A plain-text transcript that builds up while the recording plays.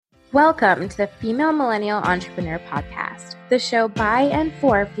Welcome to the Female Millennial Entrepreneur Podcast, the show by and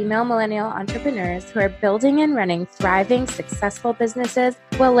for female millennial entrepreneurs who are building and running thriving, successful businesses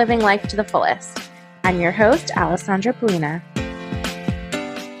while living life to the fullest. I'm your host, Alessandra Polina.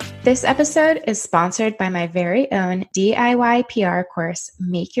 This episode is sponsored by my very own DIY PR course,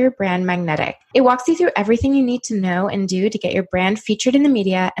 Make Your Brand Magnetic. It walks you through everything you need to know and do to get your brand featured in the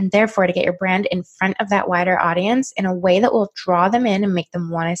media and therefore to get your brand in front of that wider audience in a way that will draw them in and make them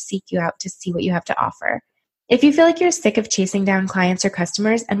want to seek you out to see what you have to offer. If you feel like you're sick of chasing down clients or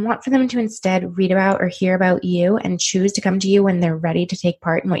customers and want for them to instead read about or hear about you and choose to come to you when they're ready to take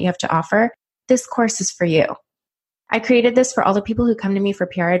part in what you have to offer, this course is for you. I created this for all the people who come to me for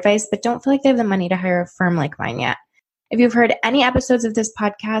PR advice, but don't feel like they have the money to hire a firm like mine yet. If you've heard any episodes of this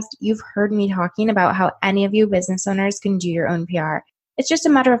podcast, you've heard me talking about how any of you business owners can do your own PR. It's just a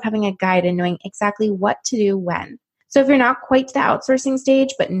matter of having a guide and knowing exactly what to do when. So if you're not quite to the outsourcing stage,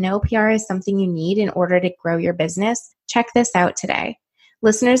 but know PR is something you need in order to grow your business, check this out today.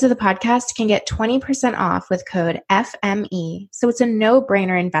 Listeners of the podcast can get 20% off with code FME, so it's a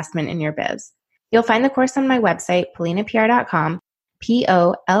no-brainer investment in your biz. You'll find the course on my website, pollinapr.com,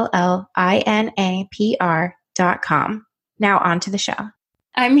 POLLINAPR.com. Now on to the show.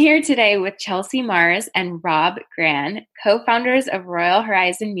 I'm here today with Chelsea Mars and Rob Gran, co-founders of Royal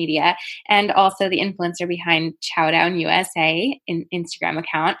Horizon Media and also the influencer behind Chowdown USA Instagram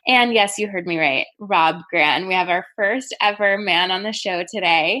account. And yes, you heard me right, Rob Gran. We have our first ever man on the show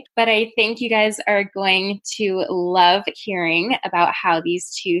today, but I think you guys are going to love hearing about how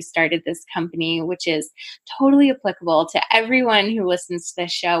these two started this company, which is totally applicable to everyone who listens to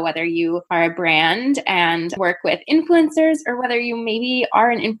this show, whether you are a brand and work with influencers or whether you maybe are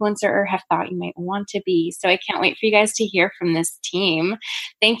an influencer or have thought you might want to be. So I can't wait for you guys to hear from this team.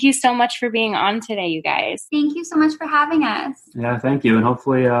 Thank you so much for being on today, you guys. Thank you so much for having us. Yeah, thank you. And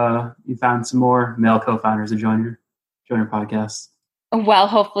hopefully you found some more male co-founders to join your podcast. Well,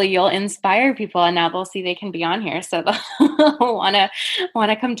 hopefully you'll inspire people and now they'll see they can be on here. So they'll want to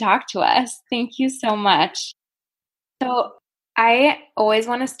come talk to us. Thank you so much. So I always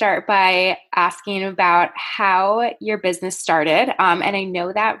want to start by asking about how your business started. And I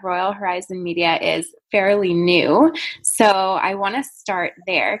know that Royal Horizon Media is fairly new. So I want to start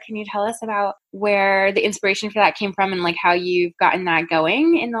there. Can you tell us about where the inspiration for that came from and like how you've gotten that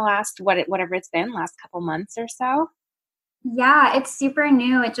going in the last, whatever it's been, last couple months or so? Yeah, it's super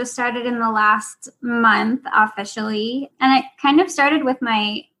new. It just started in the last month officially. And it kind of started with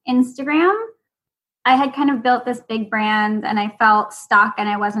my Instagram. I had kind of built this big brand and I felt stuck and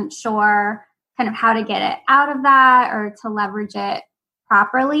I wasn't sure kind of how to get it out of that or to leverage it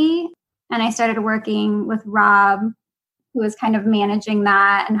properly. And I started working with Rob, who was kind of managing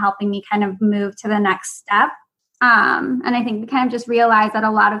that and helping me kind of move to the next step. And I think we kind of just realized that a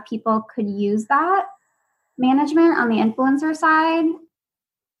lot of people could use that management on the influencer side.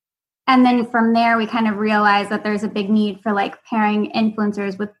 And then from there, we kind of realized that there's a big need for like pairing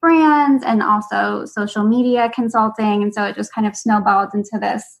influencers with brands and also social media consulting. And so it just kind of snowballed into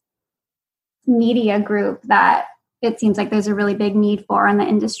this media group that it seems like there's a really big need for in the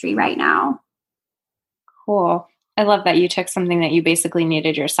industry right now. Cool. I love that you took something that you basically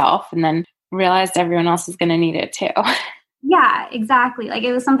needed yourself and then realized everyone else is going to need it too. Yeah, exactly. Like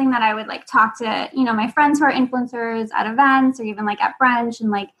it was something that I would like talk to, my friends who are influencers at events or even like at brunch and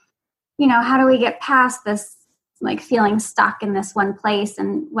like, how do we get past this, like feeling stuck in this one place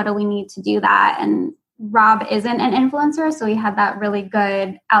and what do we need to do that? And Rob isn't an influencer, so he had that really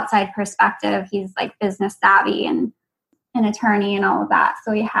good outside perspective. He's like business savvy and an attorney and all of that.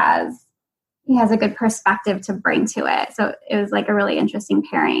 So he has a good perspective to bring to it. So it was like a really interesting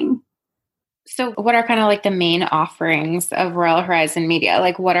pairing. So what are kind of like the main offerings of Royal Horizon Media?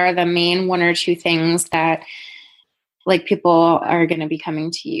 Like what are the main one or two things that like people are going to be coming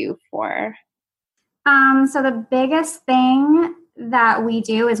to you for? So the biggest thing that we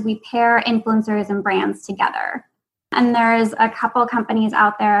do is we pair influencers and brands together. And there's a couple companies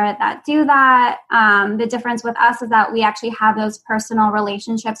out there that do that. The difference with us is that we actually have those personal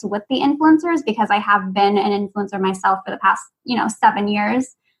relationships with the influencers because I have been an influencer myself for the past, 7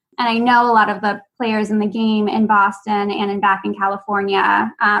 years. And I know a lot of the players in the game in Boston and back in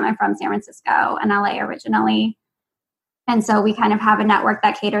California. I'm from San Francisco and LA originally. And so we kind of have a network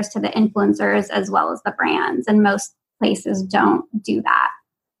that caters to the influencers as well as the brands. And most places don't do that.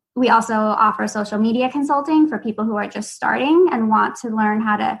 We also offer social media consulting for people who are just starting and want to learn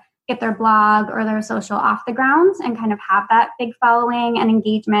how to get their blog or their social off the ground and kind of have that big following and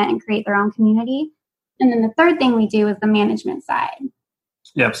engagement and create their own community. And then the third thing we do is the management side.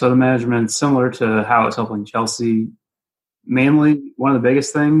 Yeah, so the management, similar to how it's helping Chelsea, mainly one of the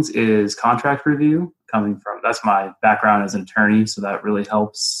biggest things is contract review that's my background as an attorney. So that really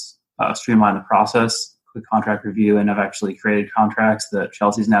helps streamline the process with contract review. And I've actually created contracts that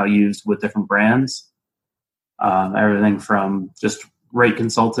Chelsea's now used with different brands. Everything from just rate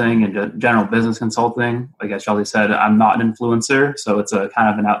consulting and general business consulting. Like as Chelsea said, I'm not an influencer, so it's a kind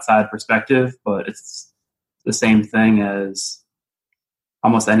of an outside perspective, but it's the same thing as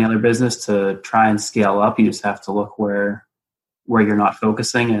almost any other business. To try and scale up, you just have to look where you're not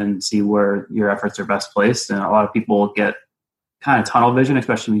focusing and see where your efforts are best placed. And a lot of people get kind of tunnel vision,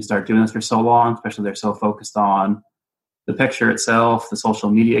 especially when you start doing this for so long, especially they're so focused on the picture itself, the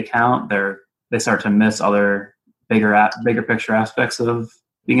social media account, they start to miss other bigger picture aspects of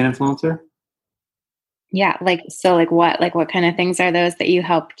being an influencer. Yeah. What kind of things are those that you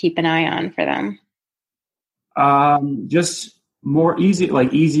help keep an eye on for them? Just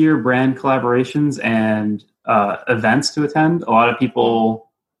easier brand collaborations and events to attend. A lot of people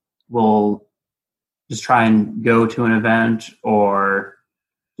will just try and go to an event or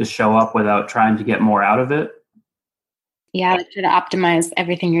just show up without trying to get more out of it. Yeah, try to optimize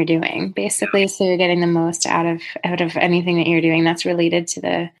everything you're doing, basically, so you're getting the most out of anything that you're doing that's related to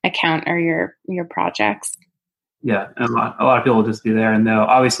the account or your projects. Yeah, and a lot of people will just be there, and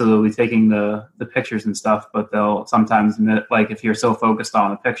they'll be taking the pictures and stuff, but they'll sometimes if you're so focused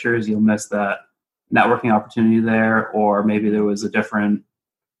on the pictures, you'll miss that networking opportunity there, or maybe there was a different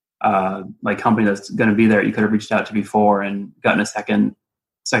company that's going to be there you could have reached out to before and gotten a second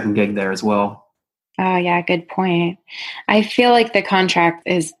gig there as well. Oh yeah, good point. I feel like the contract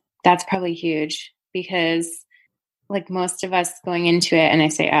that's probably huge, because like most of us going into it, and I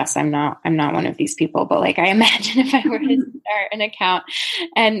say us, I'm not one of these people, but like I imagine if I were to start an account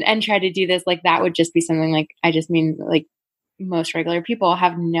and try to do this, like that would just be something like, I just mean like most regular people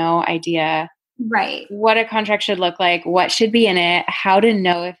have no idea right what a contract should look like, what should be in it, how to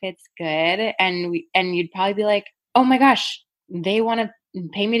know if it's good. And you'd probably be like, oh my gosh, they want to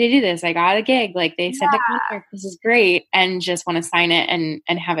pay me to do this. I got a gig. Like they sent a contract. This is great. And just want to sign it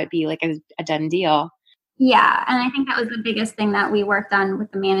and have it be like a done deal. Yeah. And I think that was the biggest thing that we worked on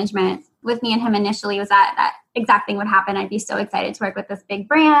with the management with me and him initially, was that exact thing would happen. I'd be so excited to work with this big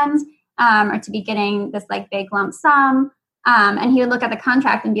brand or to be getting this like big lump sum. And he would look at the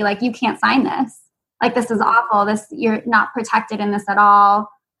contract and be like, you can't sign this. Like, this is awful. You're not protected in this at all.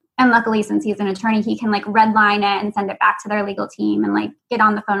 And luckily, since he's an attorney, he can like redline it and send it back to their legal team and like get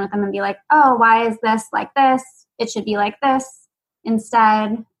on the phone with them and be like, oh, why is this like this? It should be like this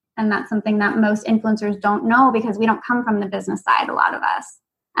instead. And that's something that most influencers don't know, because we don't come from the business side, a lot of us.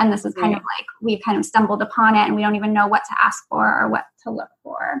 And this is kind of like, we've kind of stumbled upon it and we don't even know what to ask for or what to look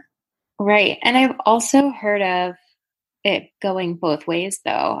for. Right. And I've also heard of it going both ways,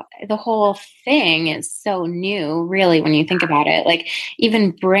 though. The whole thing is so new, really, when you think about it. Like,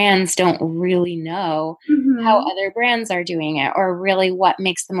 even brands don't really know how other brands are doing it, or really what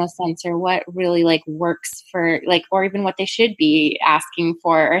makes the most sense, or what really like works for like, or even what they should be asking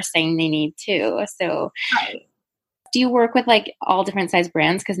for or saying they need to. So do you work with like all different size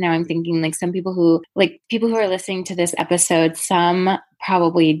brands? Because now I'm thinking like people who are listening to this episode, some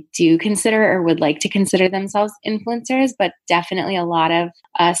probably do consider or would like to consider themselves influencers, but definitely a lot of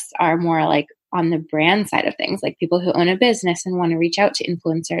us are more like on the brand side of things, like people who own a business and want to reach out to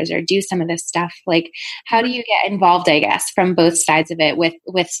influencers or do some of this stuff. Like, how do you get involved, I guess, from both sides of it with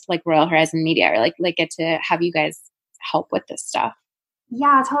like Royal Horizon Media, or like get to have you guys help with this stuff?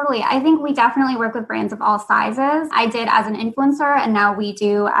 Yeah, totally. I think we definitely work with brands of all sizes. I did as an influencer, and now we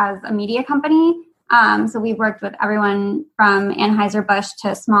do as a media company. So we've worked with everyone from Anheuser-Busch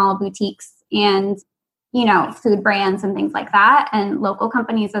to small boutiques and, food brands and things like that, and local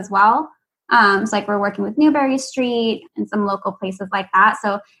companies as well. So like we're working with Newberry Street and some local places like that.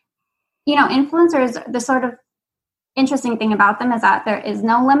 So, influencers, the sort of interesting thing about them is that there is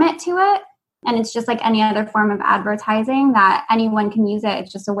no limit to it. And it's just like any other form of advertising that anyone can use it.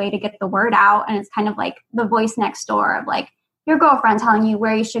 It's just a way to get the word out. And it's kind of like the voice next door of like your girlfriend telling you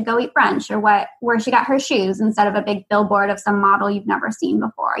where you should go eat brunch or where she got her shoes, instead of a big billboard of some model you've never seen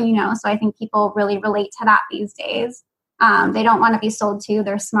before, So I think people really relate to that these days. They don't want to be sold to.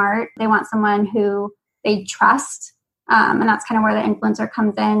 They're smart. They want someone who they trust. And that's kind of where the influencer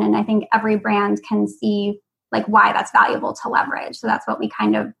comes in. And I think every brand can see like why that's valuable to leverage. So that's what we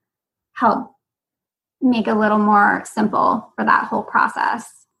kind of help make a little more simple for that whole process.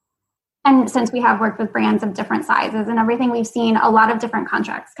 And since we have worked with brands of different sizes and everything, we've seen a lot of different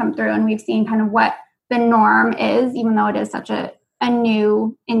contracts come through, and we've seen kind of what the norm is, even though it is such a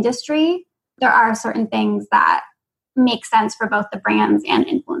new industry. There are certain things that make sense for both the brands and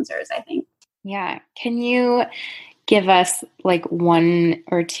influencers, I think. Yeah. Can you give us like one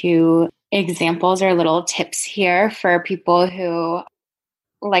or two examples or little tips here for people who,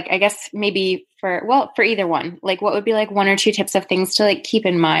 like, I guess maybe for either one, like what would be like one or two tips of things to like keep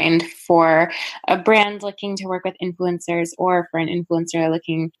in mind for a brand looking to work with influencers, or for an influencer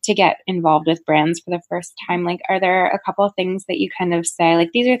looking to get involved with brands for the first time? Like, are there a couple of things that you kind of say,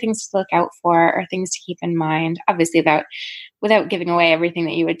 like, these are things to look out for or things to keep in mind? Obviously without giving away everything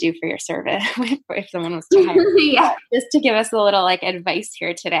that you would do for your service if someone was to hire you. Yeah. Just to give us a little like advice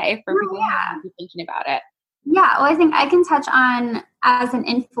here today for people who might be thinking about it. Yeah, well, I think I can touch on, as an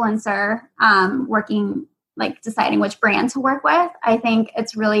influencer, working, like deciding which brand to work with. I think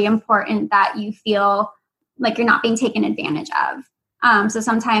it's really important that you feel like you're not being taken advantage of. So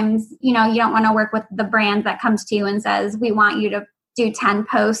sometimes, you don't want to work with the brand that comes to you and says, we want you to do 10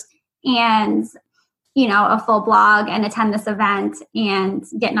 posts and, a full blog and attend this event and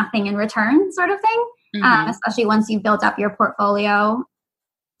get nothing in return, sort of thing. Especially once you build up your portfolio.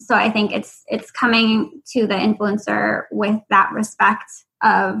 So I think it's coming to the influencer with that respect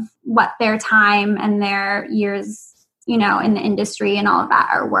of what their time and their years, in the industry and all of that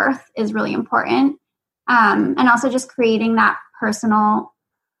are worth is really important. And also just creating that personal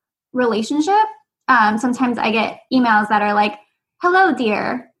relationship. Sometimes I get emails that are like, hello,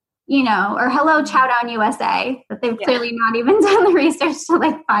 dear, or hello, Chowdown USA, that they've clearly not even done the research to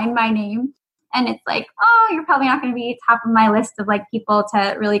like find my name. And it's like, oh, you're probably not going to be top of my list of like people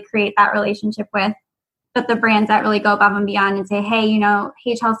to really create that relationship with. But the brands that really go above and beyond and say, hey,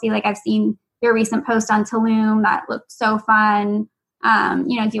 hey, Chelsea, like I've seen your recent post on Tulum that looked so fun. Do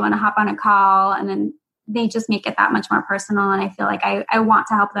you want to hop on a call? And then they just make it that much more personal. And I feel like I want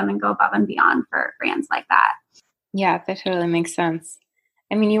to help them and go above and beyond for brands like that. Yeah, that totally makes sense.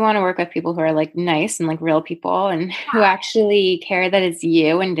 I mean, you want to work with people who are like nice and like real people and who actually care that it's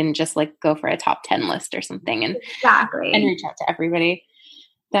you and didn't just like go for a top 10 list or something and reach out to everybody.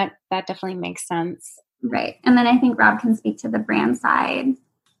 That definitely makes sense. Right. And then I think Rob can speak to the brand side.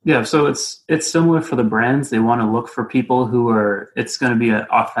 Yeah. So it's similar for the brands. They want to look for people it's going to be an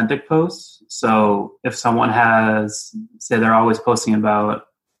authentic post. So if someone say they're always posting about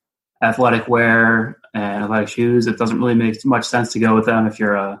athletic wear and athletic shoes, it doesn't really make much sense to go with them if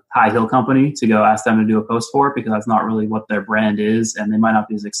you're a high heel company to go ask them to do a post for it, because that's not really what their brand is and they might not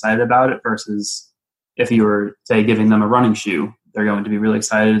be as excited about it versus if you were, say, giving them a running shoe, they're going to be really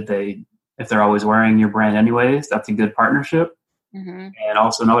excited. If they're always wearing your brand anyways, that's a good partnership. Mm-hmm. And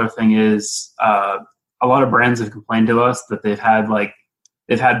also another thing is a lot of brands have complained to us that they've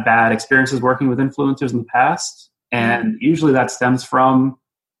had bad experiences working with influencers in the past. And usually that stems from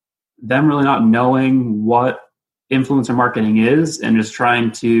them really not knowing what influencer marketing is and just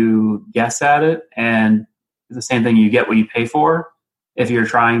trying to guess at it. And it's the same thing, you get what you pay for. If you're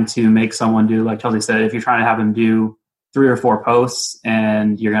trying to make someone do, like Chelsea said, if you're trying to have them do 3 or 4 posts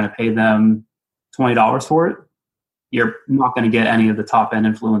and you're going to pay them $20 for it, you're not going to get any of the top end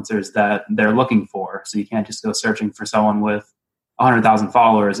influencers that they're looking for. So you can't just go searching for someone with 100,000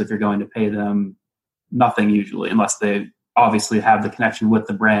 followers if you're going to pay them nothing usually, unless they obviously have the connection with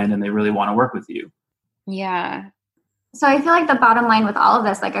the brand and they really want to work with you. Yeah. So I feel like the bottom line with all of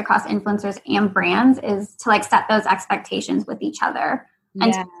this, like across influencers and brands, is to like set those expectations with each other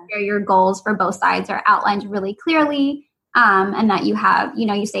and to make sure your goals for both sides are outlined really clearly. And that you have,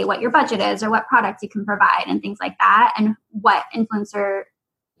 you say what your budget is or what products you can provide and things like that, and what influencer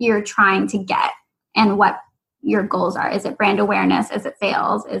you're trying to get and what your goals are. Is it brand awareness? Is it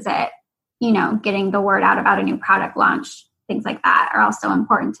sales? Is it, getting the word out about a new product launch? Things like that are also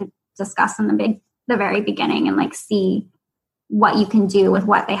important to discuss in the very beginning and like see what you can do with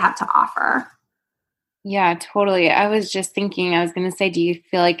what they have to offer. Yeah, totally. I was just thinking, I was going to say, do you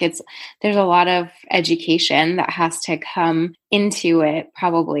feel like there's a lot of education that has to come into it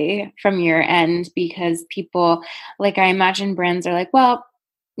probably from your end, because people, like, I imagine brands are like, well,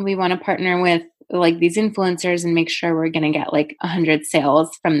 we want to partner with like these influencers and make sure we're going to get like 100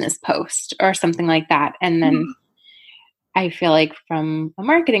 sales from this post or something like that. And then I feel like from a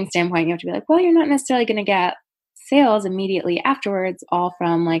marketing standpoint, you have to be like, well, you're not necessarily going to get sales immediately afterwards, all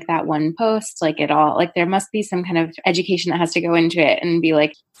from like that one post, like it all, like there must be some kind of education that has to go into it and be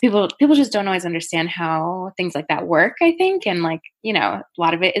like, people just don't always understand how things like that work, I think. And like, a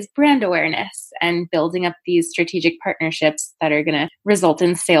lot of it is brand awareness and building up these strategic partnerships that are going to result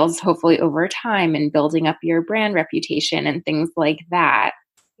in sales, hopefully over time, and building up your brand reputation and things like that.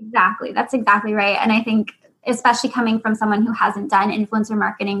 Exactly. That's exactly right. And I think especially coming from someone who hasn't done influencer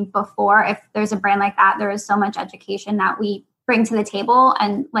marketing before, if there's a brand like that, there is so much education that we bring to the table.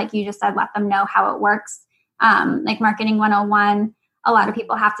 And like you just said, let them know how it works. Like Marketing 101, a lot of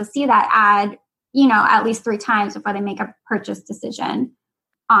people have to see that ad at least 3 times before they make a purchase decision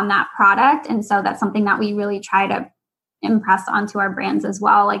on that product. And so that's something that we really try to impress onto our brands as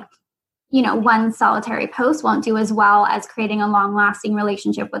well. Like, one solitary post won't do as well as creating a long-lasting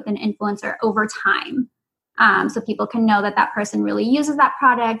relationship with an influencer over time. So people can know that that person really uses that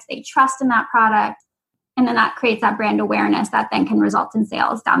product, they trust in that product, and then that creates that brand awareness that then can result in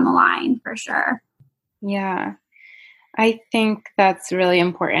sales down the line for sure. Yeah. I think that's really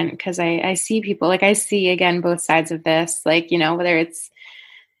important because I see people, like I see, again, both sides of this, like, whether it's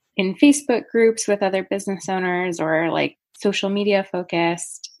in Facebook groups with other business owners or like social media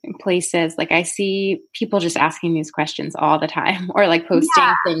focused places, like I see people just asking these questions all the time or like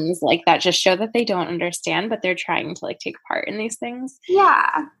posting things like that just show that they don't understand, but they're trying to like take part in these things.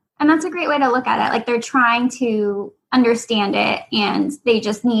 Yeah. And that's a great way to look at it. Like they're trying to understand it and they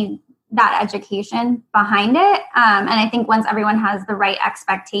just need that education behind it. And I think once everyone has the right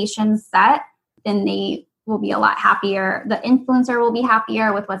expectations set, then they will be a lot happier. The influencer will be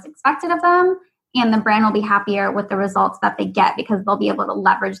happier with what's expected of them, and the brand will be happier with the results that they get because they'll be able to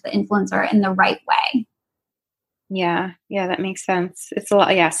leverage the influencer in the right way. Yeah. Yeah, that makes sense. It's a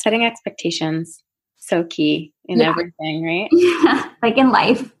lot. Yeah. Setting expectations. So key in everything, right? Yeah. Like in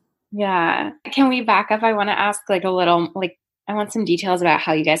life. Yeah. Can we back up? I want to ask like a little, like, I want some details about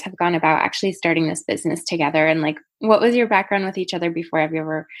how you guys have gone about actually starting this business together and like, what was your background with each other before? Have you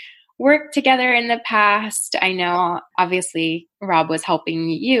ever worked together in the past? I know obviously Rob was helping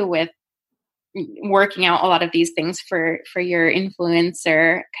you with working out a lot of these things for your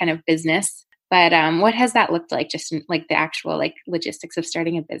influencer kind of business. But what has that looked like just in, like the actual like logistics of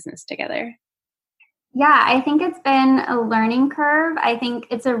starting a business together? Yeah, I think it's been a learning curve. I think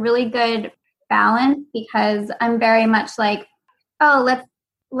it's a really good balance because I'm very much like, oh,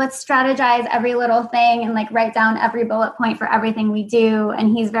 let's strategize every little thing and like write down every bullet point for everything we do.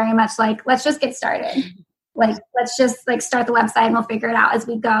 And he's very much like, let's just get started. Like, let's just like start the website and we'll figure it out as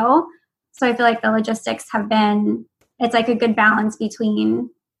we go. So I feel like the logistics it's like a good balance between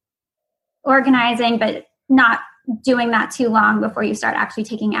organizing, but not doing that too long before you start actually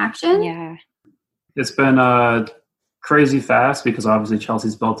taking action. Yeah. It's been crazy fast because obviously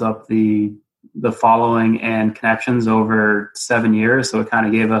Chelsea's built up the following and connections over 7 years. So it kind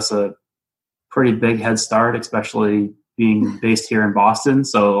of gave us a pretty big head start, especially being based here in Boston.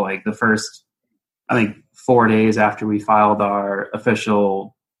 So like the first, I think 4 days after we filed our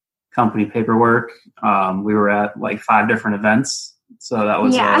official company paperwork, we were at like 5 different events. So that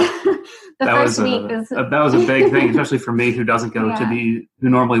was that was a big thing, especially for me who doesn't go who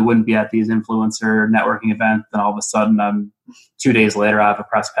normally wouldn't be at these influencer networking events. Then all of a sudden, 2 days later, I have a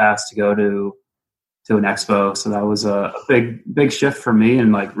press pass to go to an expo. So that was a big shift for me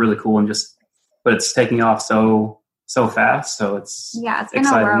and like really cool and but it's taking off so fast. So it's been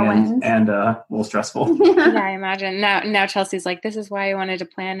a whirlwind and a little stressful. Yeah, I imagine. Now Chelsea's like, this is why I wanted to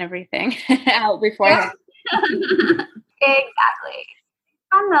plan everything out beforehand. Exactly.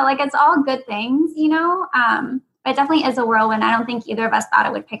 Fun though, like it's all good things, but it definitely is a whirlwind. I don't think either of us thought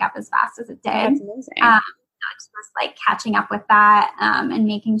it would pick up as fast as it did. That's amazing. It's just like catching up with that and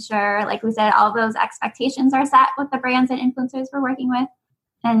making sure, like we said, all those expectations are set with the brands and influencers we're working with.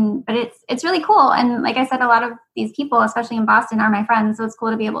 But it's really cool. And like I said, a lot of these people, especially in Boston, are my friends. So it's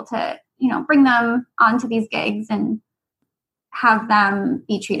cool to be able to, bring them onto these gigs and have them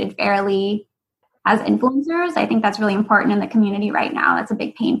be treated fairly as influencers. I think that's really important in the community right now. That's a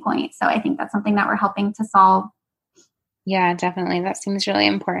big pain point. So I think that's something that we're helping to solve. Yeah, definitely. That seems really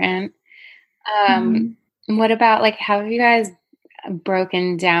important. What about like, how have you guys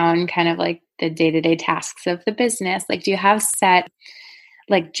broken down kind of like the day-to-day tasks of the business? Like, do you have set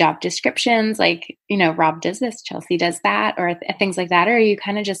like job descriptions? Like, Rob does this, Chelsea does that, or things like that? Or are you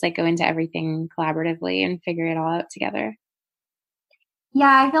kind of just like go into everything collaboratively and figure it all out together?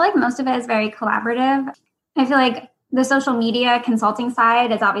 Yeah, I feel like most of it is very collaborative. I feel like the social media consulting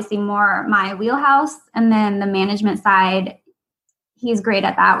side is obviously more my wheelhouse. And then the management side, he's great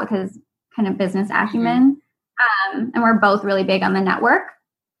at that with his kind of business acumen. And we're both really big on the network.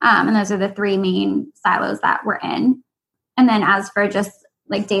 And those are the 3 main silos that we're in. And then as for just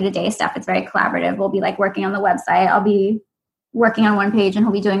like day-to-day stuff, it's very collaborative. We'll be like working on the website. I'll be working on one page and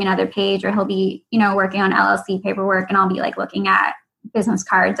he'll be doing another page, or he'll be, working on LLC paperwork and I'll be like looking at business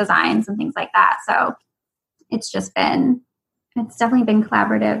card designs and things like that. So it's definitely been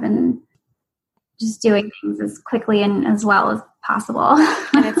collaborative and just doing things as quickly and as well as possible.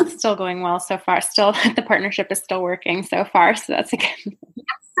 And it's still going well so far. Still, the partnership is still working so far. So that's a good thing.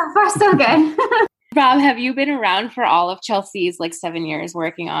 So far, so good. Rob, have you been around for all of Chelsea's like 7 years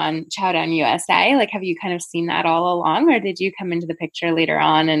working on Chowdown USA? Like, have you kind of seen that all along, or did you come into the picture later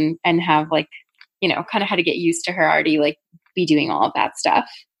on and have like kind of had to get used to her already like be doing all of that stuff?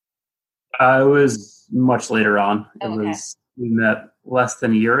 It was much later on. Okay. We met less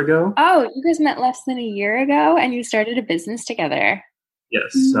than a year ago. Oh, you guys met less than a year ago and you started a business together.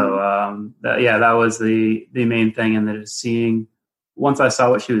 Yes. So, that was the main thing. And then seeing, once I saw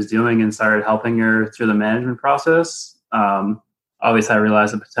what she was doing and started helping her through the management process, obviously I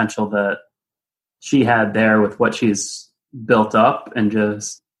realized the potential that she had there with what she's built up, and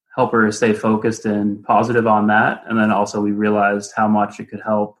just help her stay focused and positive on that. And then also we realized how much it could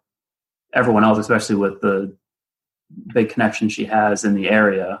help everyone else, especially with the big connection she has in the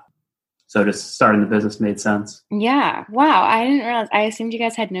area. So just starting the business made sense. Yeah. Wow. I didn't realize. I assumed you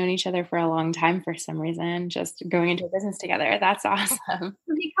guys had known each other for a long time for some reason, just going into a business together. That's awesome.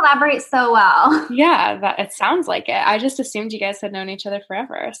 We collaborate so well. Yeah, it sounds like it. I just assumed you guys had known each other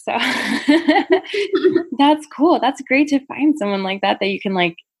forever. So that's cool. That's great to find someone like that you can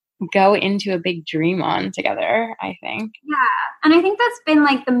like go into a big dream on together, I think. Yeah. And I think that's been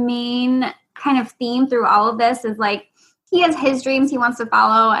like the main kind of theme through all of this is like, he has his dreams he wants to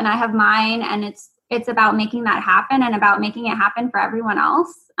follow and I have mine. And it's about making that happen and about making it happen for everyone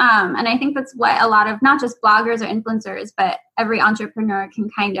else. And I think that's what a lot of not just bloggers or influencers, but every entrepreneur can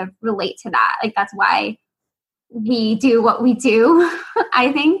kind of relate to that. Like that's why we do what we do,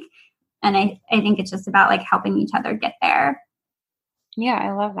 I think. And I think it's just about like helping each other get there. Yeah,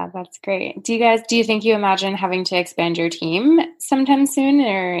 I love that. That's great. Do you think you imagine having to expand your team sometime soon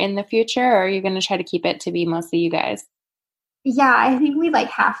or in the future, or are you going to try to keep it to be mostly you guys? Yeah, I think we like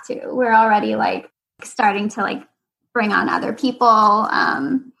have to. We're already like starting to like bring on other people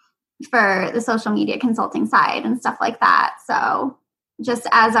for the social media consulting side and stuff like that. So just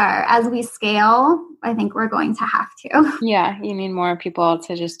as we scale, I think we're going to have to. Yeah, you need more people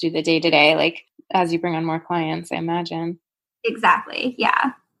to just do the day-to-day, like as you bring on more clients, I imagine. Exactly.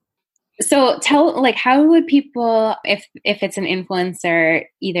 Yeah. So how would people, if it's an influencer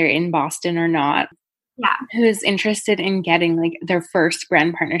either in Boston or not, who's interested in getting like their first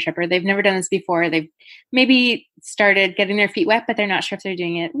brand partnership, or they've never done this before, they've maybe started getting their feet wet, but they're not sure if they're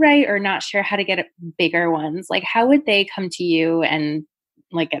doing it right or not sure how to get bigger ones. Like how would they come to you and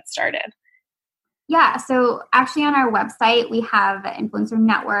like get started? Yeah. So actually on our website, we have an influencer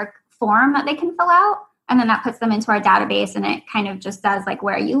network form that they can fill out. And then that puts them into our database, and it kind of just says like,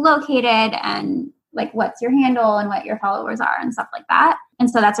 where are you located and like, what's your handle and what your followers are and stuff like that. And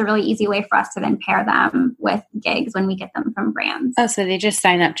so that's a really easy way for us to then pair them with gigs when we get them from brands. Oh, so they just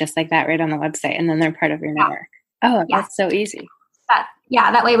sign up just like that right on the website and then they're part of your network. Oh, yeah. That's so easy.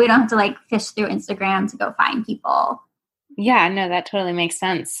 That way we don't have to like fish through Instagram to go find people. Yeah, no, that totally makes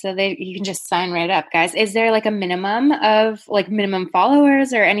sense. So you can just sign right up, guys. Is there like a minimum of like minimum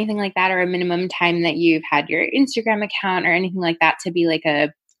followers or anything like that, or a minimum time that you've had your Instagram account or anything like that to be like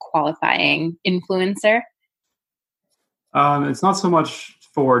a qualifying influencer? It's not so much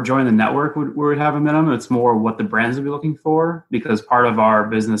for joining the network we would have a minimum. It's more what the brands would be looking for, because part of our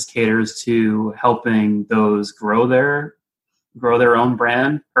business caters to helping those grow their own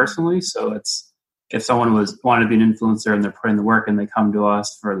brand personally. So it's, if someone wanted to be an influencer and they're putting the work and they come to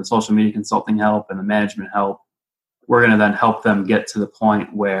us for the social media consulting help and the management help, we're going to then help them get to the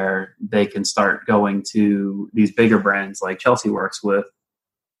point where they can start going to these bigger brands like Chelsea works with.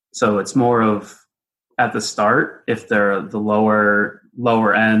 So it's more of at the start, if they're the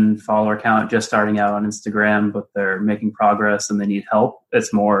lower end follower count, just starting out on Instagram, but they're making progress and they need help.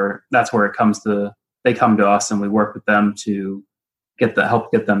 It's more, that's where it comes to, they come to us and we work with them to get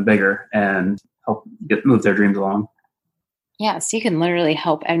them bigger and help move their dreams along. Yeah, so you can literally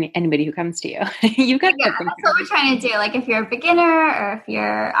help anybody who comes to you. You've got that's what we're trying to do. Like if you're a beginner or if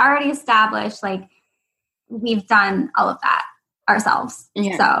you're already established, like we've done all of that ourselves.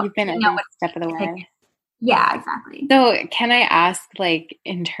 Yeah, so you've been at every step of the way. Yeah, exactly. So can I ask, like,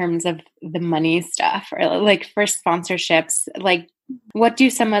 in terms of the money stuff or like for sponsorships, like what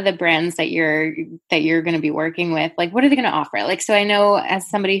do some of the brands that you're going to be working with, like, what are they going to offer? Like, so I know as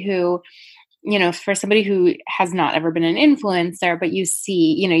somebody who, for somebody who has not ever been an influencer, but you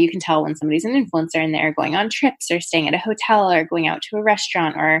see, you can tell when somebody's an influencer and they're going on trips or staying at a hotel or going out to a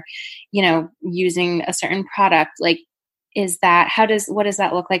restaurant or, using a certain product, like, what does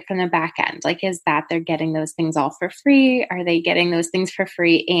that look like from the back end? Like, is that they're getting those things all for free? Are they getting those things for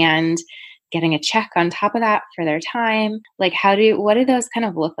free and getting a check on top of that for their time? Like, what do those kind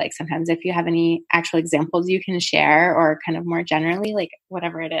of look like sometimes? If you have any actual examples you can share, or kind of more generally, like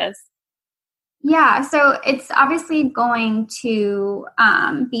whatever it is. Yeah, so it's obviously going to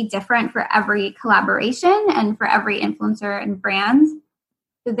be different for every collaboration and for every influencer and brand.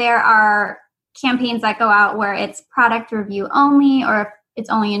 There are campaigns that go out where it's product review only, or it's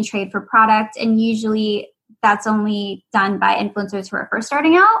only in trade for product. And usually that's only done by influencers who are first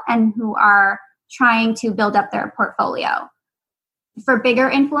starting out and who are trying to build up their portfolio. For bigger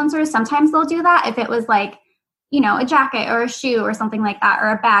influencers, sometimes they'll do that if it was like, a jacket or a shoe or something like that,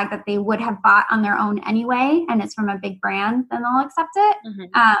 or a bag that they would have bought on their own anyway, and it's from a big brand, then they'll accept it.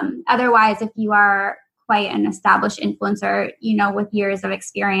 Otherwise, if you are quite an established influencer, with years of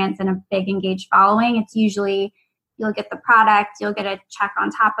experience and a big engaged following, it's usually you'll get the product, you'll get a check on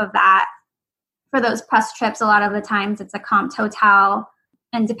top of that. For those press trips, a lot of the times it's a comp total,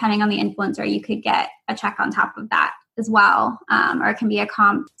 and depending on the influencer, you could get a check on top of that as well. Or it can be a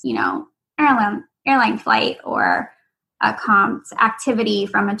comp, airline flight, or a comp activity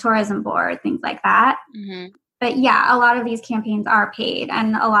from a tourism board, things like that. But yeah, a lot of these campaigns are paid,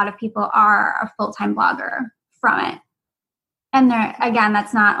 and a lot of people are a full-time blogger from it. And there, again,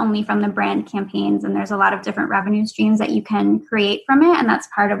 that's not only from the brand campaigns, and there's a lot of different revenue streams that you can create from it. And that's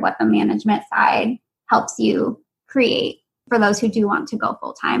part of what the management side helps you create for those who do want to go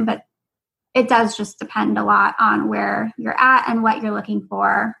full-time. But it does just depend a lot on where you're at and what you're looking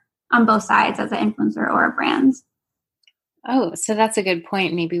for on both sides as an influencer or a brand. Oh, so that's a good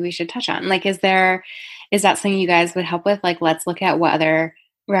point. Maybe we should touch on, like, is that something you guys would help with? Like, let's look at what other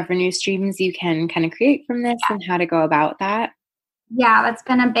revenue streams you can kind of create from this and how to go about that. Yeah, that's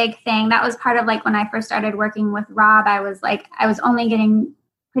been a big thing. That was part of like when I first started working with Rob, I was only getting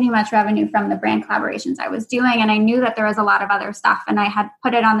pretty much revenue from the brand collaborations I was doing. And I knew that there was a lot of other stuff, and I had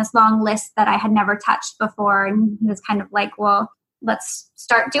put it on this long list that I had never touched before. And he was kind of like, well, let's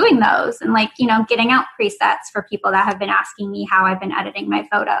start doing those, and getting out presets for people that have been asking me how I've been editing my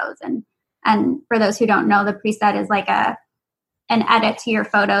photos. And for those who don't know, the preset is like an edit to your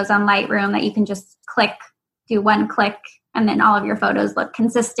photos on Lightroom that you can just do one click, and then all of your photos look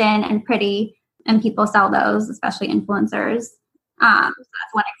consistent and pretty, and people sell those, especially influencers. So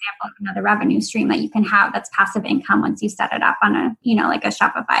that's one example of another revenue stream that you can have that's passive income once you set it up on a, like a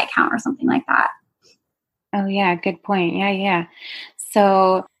Shopify account or something like that. Oh, yeah. Good point. Yeah.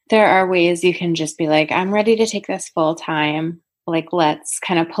 So there are ways you can just be like, I'm ready to take this full time. Like, let's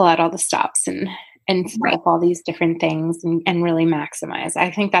kind of pull out all the stops and set up all these different things and really maximize.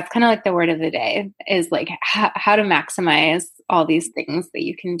 I think that's kind of like the word of the day is like how to maximize all these things that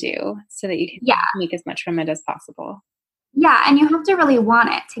you can do so that you can make as much from it as possible. Yeah. And you have to really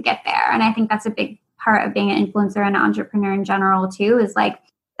want it to get there. And I think that's a big part of being an influencer and an entrepreneur in general too, is like,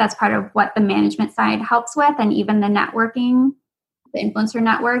 that's part of what the management side helps with. And even the networking, the influencer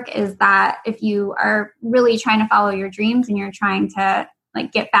network, is that if you are really trying to follow your dreams and you're trying to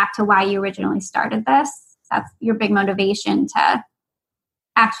like get back to why you originally started this, that's your big motivation to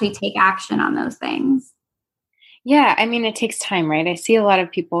actually take action on those things. Yeah. I mean, it takes time, right? I see a lot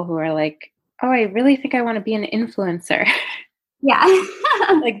of people who are like, oh, I really think I want to be an influencer. Yeah.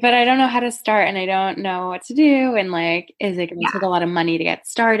 But I don't know how to start, and I don't know what to do. And like, is it going to take a lot of money to get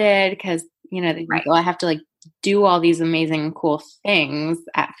started? Because, I have to like do all these amazing, cool things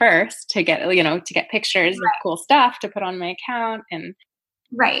at first to get pictures of cool stuff to put on my account. And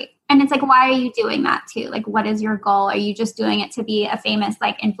right. And it's like, why are you doing that too? Like, what is your goal? Are you just doing it to be a famous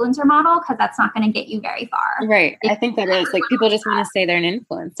like influencer model? Because that's not going to get you very far. Right. I think that is like, people just want to say they're an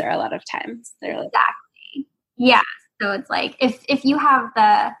influencer a lot of times. They're like, exactly. Yeah. So it's like, if you have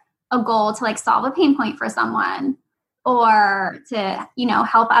a goal to like solve a pain point for someone, or to,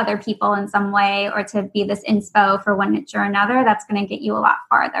 help other people in some way, or to be this inspo for one niche or another, that's going to get you a lot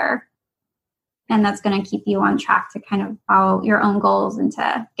farther. And that's going to keep you on track to kind of follow your own goals and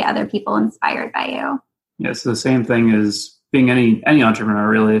to get other people inspired by you. Yeah, so the same thing as being any entrepreneur,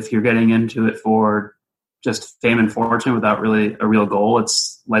 really. If you're getting into it for just fame and fortune without really a real goal,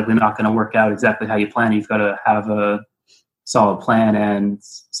 it's likely not going to work out exactly how you plan. You've got to have a solid plan and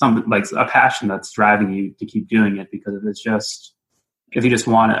some like a passion that's driving you to keep doing it. Because if you just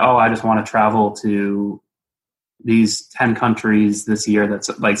want it, I just want to travel to these 10 countries this year, that's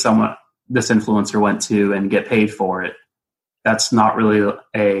like this influencer went to and get paid for it. That's not really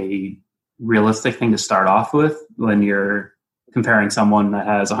a realistic thing to start off with when you're comparing someone that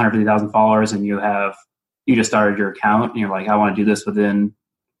has 150,000 followers and you just started your account and you're like, I want to do this within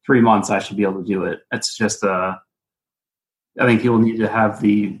 3 months. I should be able to do it. It's just I think people need to have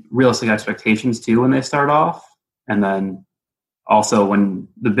the realistic expectations too when they start off. And then also when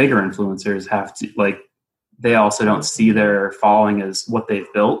the bigger influencers have to, like, they also don't see their following as what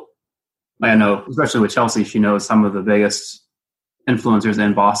they've built. Like I know, especially with Chelsea, she knows some of the biggest influencers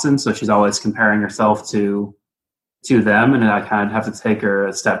in Boston. So she's always comparing herself to them. And I kind of have to take her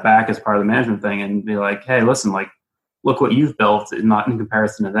a step back as part of the management thing and be like, hey, listen, like, look what you've built, not in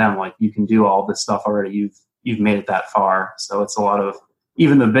comparison to them. Like, you can do all this stuff already. You've made it that far. So it's a lot of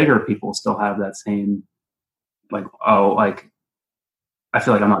even the bigger people still have that same, like, oh, like, I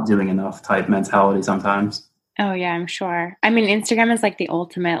feel like I'm not doing enough type mentality sometimes. Oh yeah, I'm sure. I mean, Instagram is like the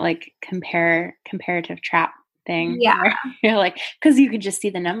ultimate like comparative trap thing. Yeah. Where you're like, because you could just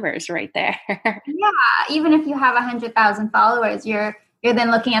see the numbers right there. Yeah. Even if you have 100,000 followers, you're then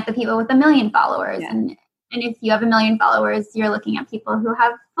looking at the people with 1 million followers. Yeah. And if you have 1 million followers, you're looking at people who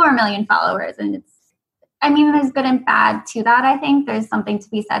have 4 million followers. And there's good and bad to that. I think there's something to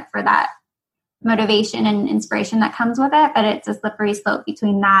be said for that motivation and inspiration that comes with it, but it's a slippery slope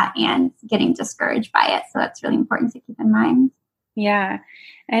between that and getting discouraged by it. So that's really important to keep in mind. Yeah.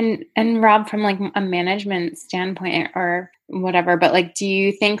 And Rob, from like a management standpoint or whatever, but like, do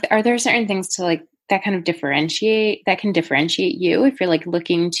you think, are there certain things to like that kind of differentiate you if you're like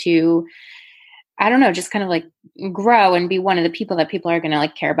looking to, I don't know, just kind of like grow and be one of the people that people are going to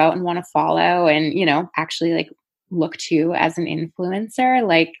like care about and want to follow and, you know, actually like look to as an influencer?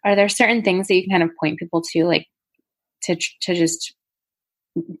 Like, are there certain things that you can kind of point people to, like to just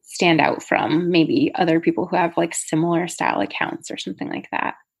stand out from maybe other people who have like similar style accounts or something like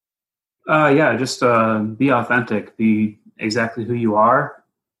that? Yeah, just be authentic, be exactly who you are.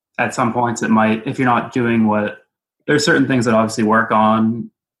 At some points it might, if you're not doing there's certain things that obviously work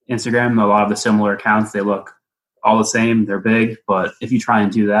on Instagram. A lot of the similar accounts, they look all the same, they're big, but if you try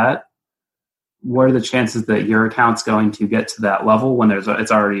and do that, what are the chances that your account's going to get to that level when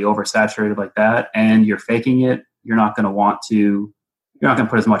it's already oversaturated like that and you're faking it? You're not going to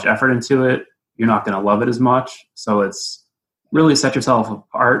put as much effort into it. You're not going to love it as much. So it's really set yourself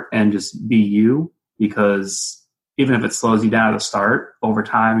apart and just be you, because even if it slows you down at the start, over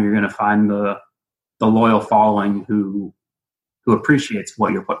time, you're going to find the loyal following who appreciates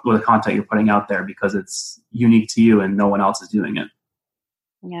what the content you're putting out there, because it's unique to you and no one else is doing it.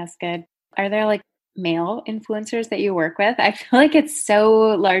 Yeah, that's good. Are there like male influencers that you work with? I feel like it's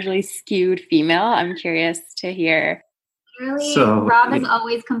so largely skewed female. I'm curious to hear. Really, Rob is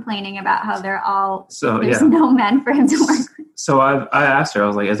always complaining about how there's no men for him to work with. So I asked her, I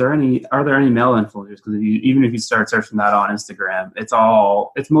was like, are there any male influencers? Because even if you start searching that on Instagram,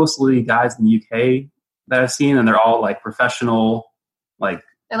 it's mostly guys in the UK that I've seen, and they're all like professional, like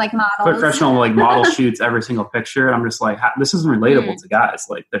they're like models, professional like model shoots every single picture. And I'm just like, this isn't relatable to guys.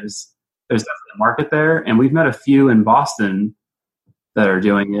 Like there's definitely a market there, and we've met a few in Boston that are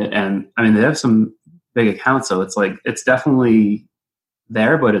doing it, and I mean they have some big accounts, so it's definitely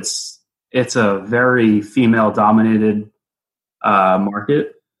there, but it's a very female dominated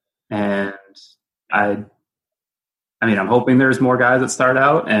market, and I'm hoping there's more guys that start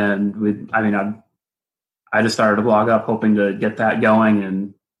out, and I just started a blog up hoping to get that going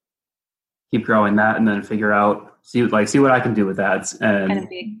and keep growing that, and then figure out see what I can do with that, and kind of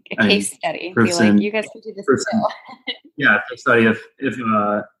be a case study. Be like, you guys can do this too. Yeah, case study.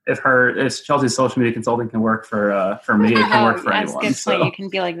 If Chelsea's social media consulting can work for me, it can work for anyone. Good point. You can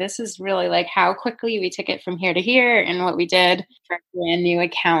be like, this is really like how quickly we took it from here to here, and what we did for a brand new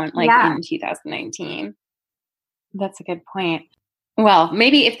account, in 2019. That's a good point. Well,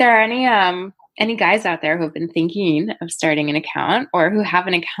 maybe if there are any guys out there who have been thinking of starting an account, or who have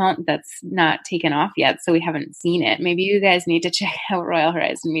an account that's not taken off yet, so we haven't seen it, maybe you guys need to check out Royal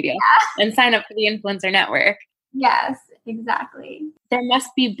Horizon Media and sign up for the Influencer Network. Yes, exactly. There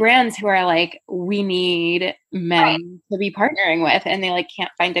must be brands who are like, we need men to be partnering with, and they like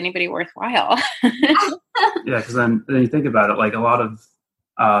can't find anybody worthwhile. Yeah, because then you think about it, like a lot of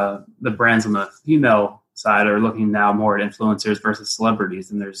the brands on the female side are looking now more at influencers versus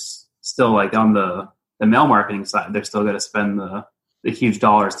celebrities, and there's still like on the male marketing side, they're still going to spend the huge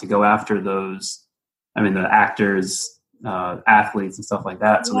dollars to go after those. I mean, the actors, athletes, and stuff like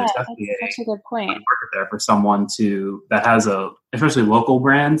that. So there's definitely such a good point. market there for someone that has especially local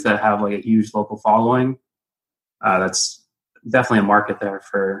brands that have like a huge local following. That's definitely a market there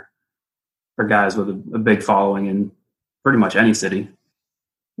for guys with a big following in pretty much any city.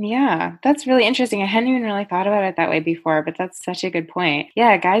 Yeah, that's really interesting. I hadn't even really thought about it that way before, but that's such a good point.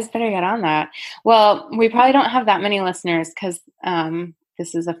 Yeah, guys better get on that. Well, we probably don't have that many listeners because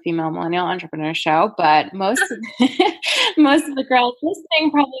this is a female millennial entrepreneur show, but most of the girls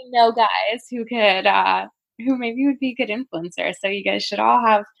listening probably know guys who could who maybe would be good influencers. So you guys should all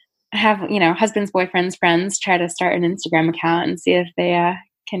have husbands, boyfriends, friends try to start an Instagram account and see if they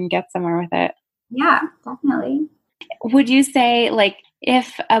can get somewhere with it. Yeah, definitely. Would you say, like,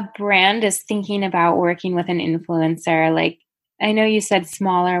 if a brand is thinking about working with an influencer, like, I know you said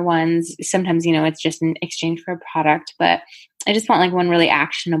smaller ones, sometimes, it's just in exchange for a product, but I just want like one really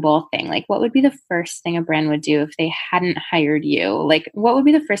actionable thing. Like, what would be the first thing a brand would do if they hadn't hired you? Like, what would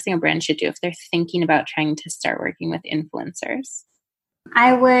be the first thing a brand should do if they're thinking about trying to start working with influencers?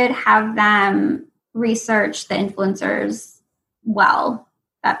 I would have them research the influencers well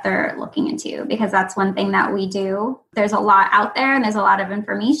that they're looking into, because that's one thing that we do. There's a lot out there and there's a lot of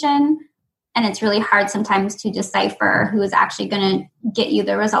information, and it's really hard sometimes to decipher who is actually going to get you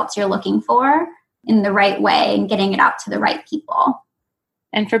the results you're looking for in the right way and getting it out to the right people.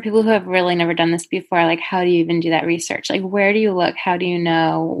 And for people who have really never done this before, like, how do you even do that research? Like, where do you look? How do you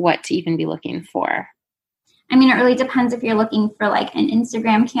know what to even be looking for? I mean, it really depends if you're looking for like an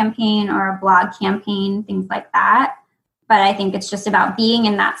Instagram campaign or a blog campaign, things like that. But I think it's just about being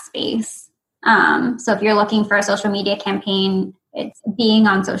in that space. So if you're looking for a social media campaign, it's being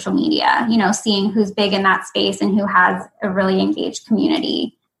on social media, seeing who's big in that space and who has a really engaged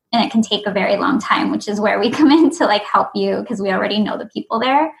community. And it can take a very long time, which is where we come in to like help you, because we already know the people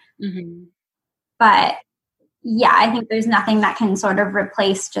there. Mm-hmm. But yeah, I think there's nothing that can sort of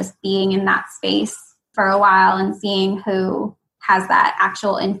replace just being in that space for a while and seeing who has that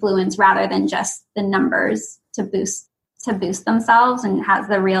actual influence rather than just the numbers to boost themselves and has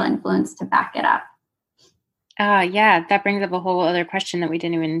the real influence to back it up. Yeah, that brings up a whole other question that we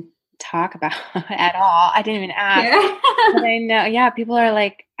didn't even talk about at all. I didn't even ask. Yeah. But I know, yeah, people are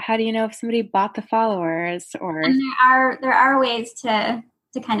like, how do you know if somebody bought the followers? Or and there are ways to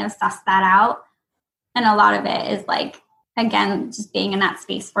kind of suss that out. And a lot of it is like, again, just being in that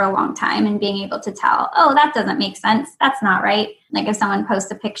space for a long time and being able to tell, oh, that doesn't make sense. That's not right. Like if someone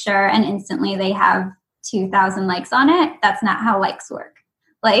posts a picture and instantly they have 2,000 likes on it, that's not how likes work.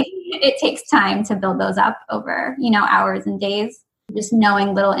 Like it takes time to build those up over, hours and days. Just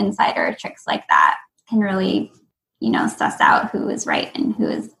knowing little insider tricks like that can really, suss out who is right and who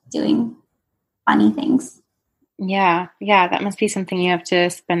is doing funny things. Yeah. That must be something you have to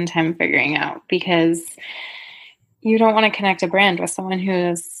spend time figuring out, because you don't want to connect a brand with someone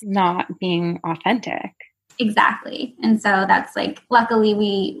who's not being authentic. Exactly. And so that's like, luckily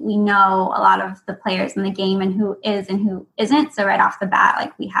we know a lot of the players in the game and who is and who isn't. So right off the bat,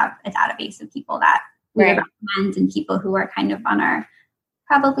 like we have a database of people that we recommend and people who are kind of on our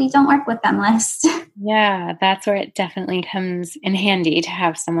probably don't work with them list. Yeah, that's where it definitely comes in handy to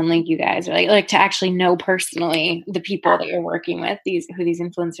have someone like you guys, or like to actually know personally the people that you're working with, who these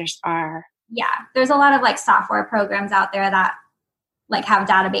influencers are. Yeah, there's a lot of like software programs out there that like have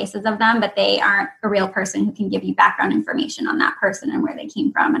databases of them, but they aren't a real person who can give you background information on that person and where they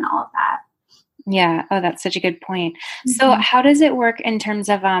came from and all of that. Yeah. Oh, that's such a good point. Mm-hmm. So how does it work in terms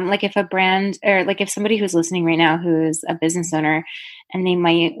of like if a brand, or like if somebody who's listening right now who's a business owner and they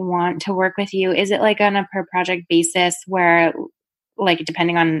might want to work with you, is it like on a per project basis where like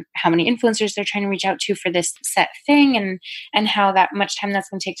depending on how many influencers they're trying to reach out to for this set thing and how that much time that's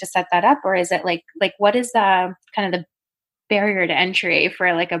going to take to set that up? Or is it like what is the kind of the barrier to entry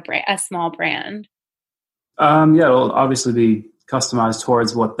for like a small brand? It'll obviously be customized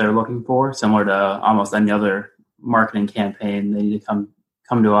towards what they're looking for, similar to almost any other marketing campaign. They need to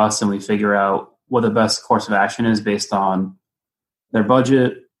come to us and we figure out what the best course of action is based on their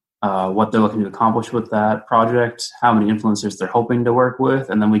budget, what they're looking to accomplish with that project, how many influencers they're hoping to work with.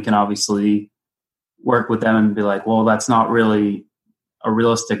 And then we can obviously work with them and be like, well, that's not really a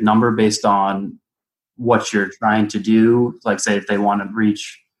realistic number based on what you're trying to do. Like say if they want to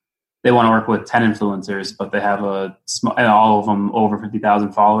work with 10 influencers, but they have and all of them over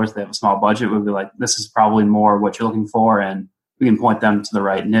 50,000 followers, they have a small budget. We'd be like, this is probably more what you're looking for. And we can point them to the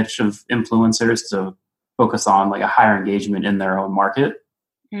right niche of influencers to focus on like a higher engagement in their own market.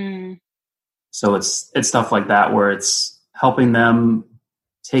 Mm. So it's stuff like that where it's helping them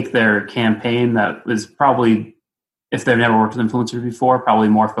take their campaign that is probably, if they've never worked with influencers before, probably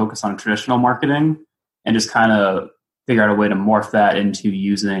more focused on traditional marketing and just kind of figure out a way to morph that into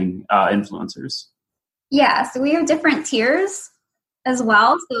using influencers. Yeah, so we have different tiers as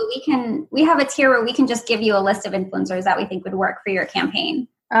well. So we have a tier where we can just give you a list of influencers that we think would work for your campaign.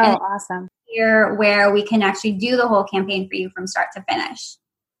 Oh, and awesome. Tier where we can actually do the whole campaign for you from start to finish.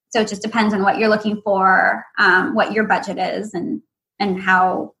 So it just depends on what you're looking for, what your budget is, and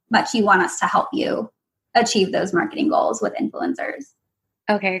how much you want us to help you achieve those marketing goals with influencers.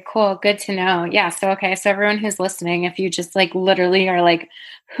 Okay, cool. Good to know. Yeah. So everyone who's listening, if you just like literally are like,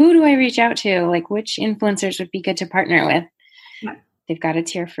 who do I reach out to? Like which influencers would be good to partner with? Yeah. They've got a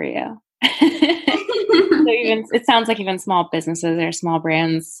tier for you. So it sounds like even small businesses or small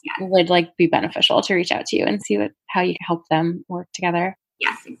brands would like be beneficial to reach out to you and see how you can help them work together.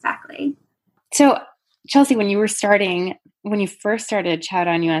 Yes, exactly. So Chelsea, when you first started Chowed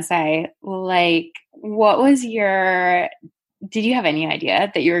On USA, like what was did you have any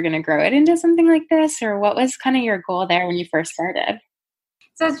idea that you were going to grow it into something like this? Or what was kind of your goal there when you first started?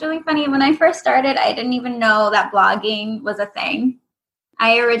 So it's really funny. When I first started, I didn't even know that blogging was a thing.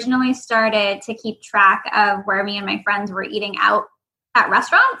 I originally started to keep track of where me and my friends were eating out at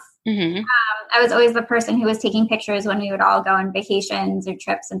restaurants. Mm-hmm. I was always the person who was taking pictures when we would all go on vacations or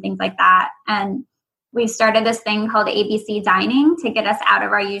trips and things like that. And we started this thing called ABC Dining to get us out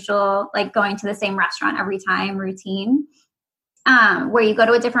of our usual, like going to the same restaurant every time routine, where you go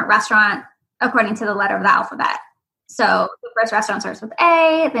to a different restaurant according to the letter of the alphabet. So the first restaurant starts with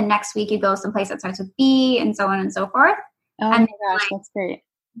A, the next week you go someplace that starts with B, and so on and so forth. Oh and my gosh, that's great.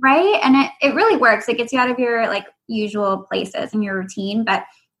 Right? And it really works. It gets you out of your like usual places and your routine. But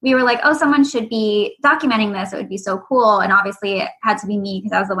we were like, oh, someone should be documenting this. It would be so cool. And obviously it had to be me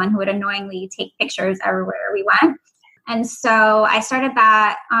because I was the one who would annoyingly take pictures everywhere we went. And so I started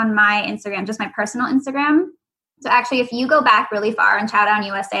that on my Instagram, just my personal Instagram. So actually, if you go back really far in Chowdown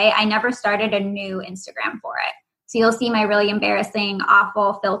USA, I never started a new Instagram for it. So you'll see my really embarrassing,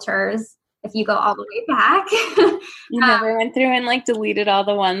 awful filters if you go all the way back. You never went through and like deleted all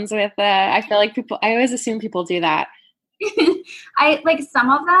the ones with, I feel like I always assume people do that. I like some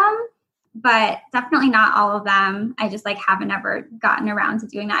of them, but definitely not all of them. I just like haven't ever gotten around to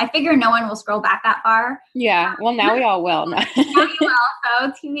doing that. I figure no one will scroll back that far. Yeah. Well, now we all will. Now you will,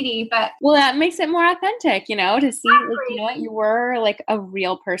 so TBD. But well, that makes it more authentic, you know, to see, exactly. like, you know what, you were like a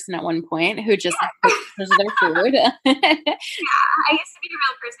real person at one point who just like, pictures of their food. Yeah, I used to be a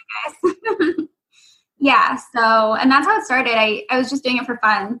real person, guys. Yeah. So, and that's how it started. I was just doing it for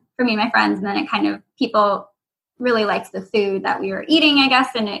fun for me and my friends. And then it kind of, people really liked the food that we were eating, I guess.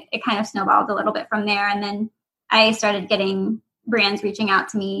 And it kind of snowballed a little bit from there. And then I started getting brands reaching out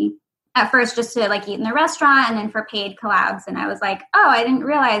to me at first just to like eat in the restaurant and then for paid collabs. And I was like, oh, I didn't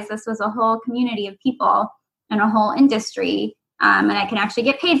realize this was a whole community of people and a whole industry. And I can actually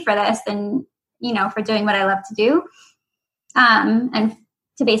get paid for this and, you know, for doing what I love to do. And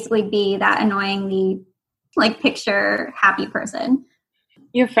to basically be that annoyingly like picture happy person.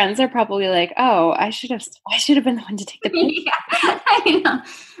 Your friends are probably like, oh, I should have been the one to take the picture. Yeah, I know.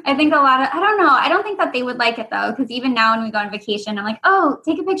 I think I don't know. I don't think that they would like it though. Cause even now when we go on vacation, I'm like, oh,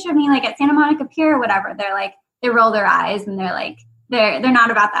 take a picture of me like at Santa Monica Pier or whatever. They're like, they roll their eyes and they're like, they're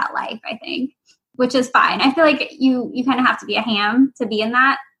not about that life, I think, which is fine. I feel like you kind of have to be a ham to be in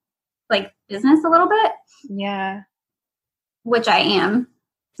that like business a little bit. Yeah. Which I am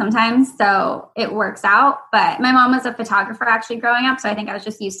sometimes. So it works out. But my mom was a photographer actually growing up. So I think I was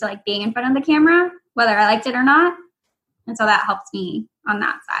just used to like being in front of the camera, whether I liked it or not. And so that helps me on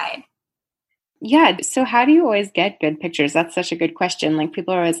that side. Yeah. So how do you always get good pictures? That's such a good question. Like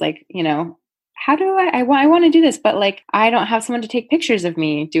people are always like, you know, how do I want to do this, but like, I don't have someone to take pictures of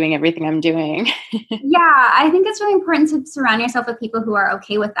me doing everything I'm doing. Yeah. I think it's really important to surround yourself with people who are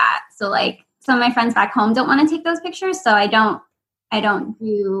okay with that. So like some of my friends back home don't want to take those pictures. So I don't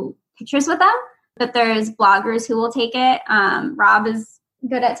do pictures with them, but there's bloggers who will take it. Rob is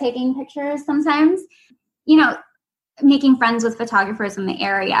good at taking pictures sometimes, you know, making friends with photographers in the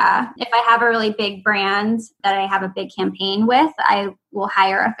area. If I have a really big brand that I have a big campaign with, I will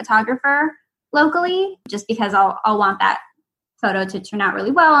hire a photographer locally just because I'll want that photo to turn out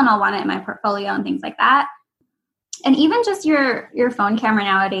really well and I'll want it in my portfolio and things like that. And even just your phone camera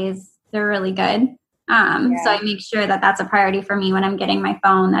nowadays, they're really good. So I make sure that that's a priority for me when I'm getting my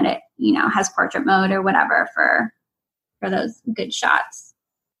phone, that it, you know, has portrait mode or whatever for those good shots.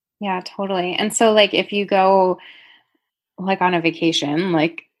 Yeah, totally. And so like, if you go like on a vacation,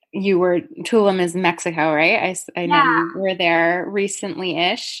 like Tulum is Mexico, right? I know you were there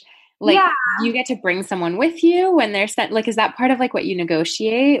recently-ish. Like you get to bring someone with you when they're set. Like, is that part of like what you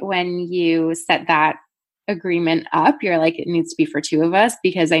negotiate when you set that agreement up? You're like, it needs to be for two of us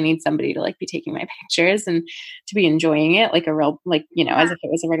because I need somebody to like be taking my pictures and to be enjoying it like a real, like, you know, as if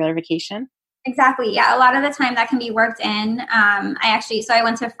it was a regular vacation. Exactly. Yeah. A lot of the time that can be worked in. I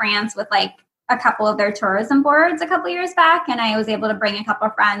went to France with like a couple of their tourism boards a couple of years back, and I was able to bring a couple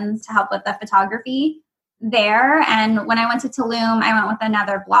of friends to help with the photography there. And when I went to Tulum, I went with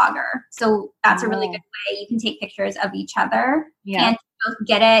another blogger. So that's a really good way. You can take pictures of each other and you both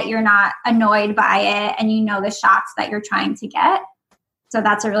get it. You're not annoyed by it and you know the shots that you're trying to get. So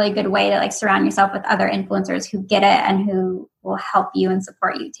that's a really good way to like surround yourself with other influencers who get it and who will help you and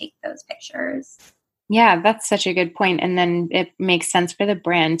support you take those pictures. Yeah, that's such a good point. And then it makes sense for the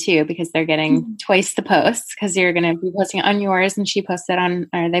brand too, because they're getting twice the posts because you're going to be posting on yours and they posted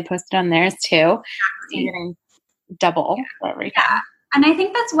on theirs too. So you're getting double everything. Yeah. And I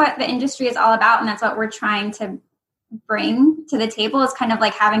think that's what the industry is all about. And that's what we're trying to bring to the table, is kind of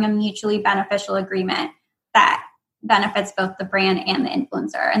like having a mutually beneficial agreement that benefits both the brand and the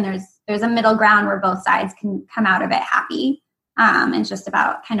influencer. And there's a middle ground where both sides can come out of it happy. It's just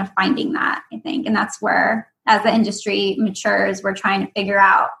about kind of finding that, I think. And that's where as the industry matures, we're trying to figure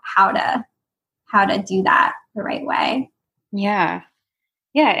out how to do that the right way. Yeah.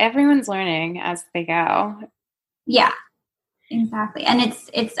 Yeah. Everyone's learning as they go. Yeah, exactly. And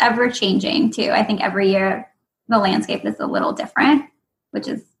it's ever changing too. I think every year the landscape is a little different,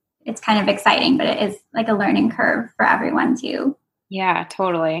 it's kind of exciting, but it is like a learning curve for everyone too. Yeah,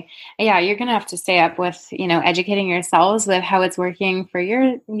 totally. Yeah, you're going to have to stay up with, educating yourselves with how it's working for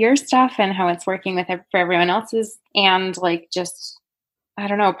your stuff and how it's working for everyone else's, and like just, I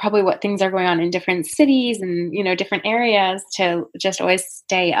don't know, probably what things are going on in different cities and, different areas, to just always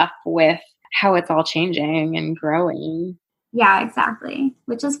stay up with how it's all changing and growing. Yeah, exactly.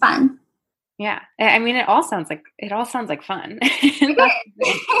 Which is fun. Yeah. I mean, it all sounds like fun.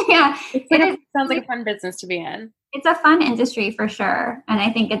 Yeah. It sounds like a fun business to be in. It's a fun industry for sure. And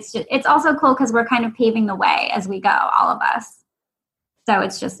I think it's also cool because we're kind of paving the way as we go, all of us. So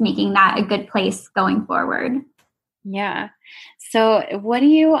it's just making that a good place going forward. Yeah. So what do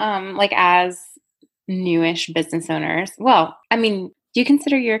you, like as newish business owners? Well, I mean, do you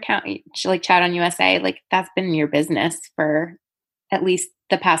consider your account, like Chat on USA, like that's been your business for at least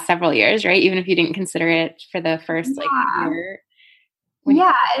the past several years, right? Even if you didn't consider it for the first year.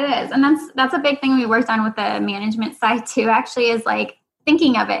 Yeah, it is. And that's a big thing we worked on with the management side too, actually, is like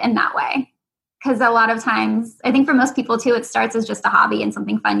thinking of it in that way. Because a lot of times, I think for most people too, it starts as just a hobby and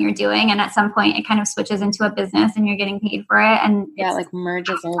something fun you're doing. And at some point it kind of switches into a business and you're getting paid for it. And yeah, like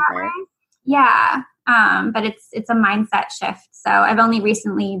merges over. Yeah. But it's a mindset shift. So I've only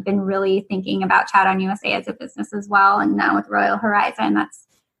recently been really thinking about Chat on USA as a business as well. And now with Royal Horizon, that's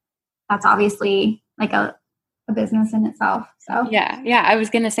obviously like a business in itself. So yeah. I was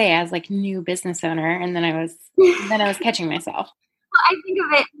gonna say as like new business owner, and then I was catching myself. Well, I think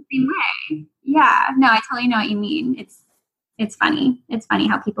of it the same way. Yeah, no, I totally know what you mean. It's funny. It's funny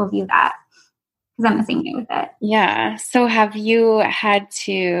how people view that, because I'm the same way with it. Yeah. So have you had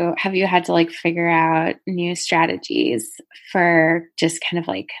to like figure out new strategies for just kind of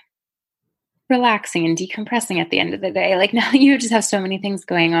like relaxing and decompressing at the end of the day? Like now you just have so many things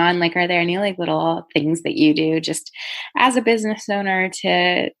going on. Like, are there any like little things that you do just as a business owner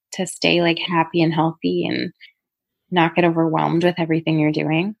to stay like happy and healthy and not get overwhelmed with everything you're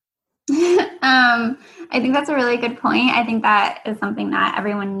doing? I think that's a really good point. I think that is something that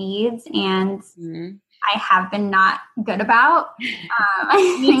everyone needs, and I have been not good about.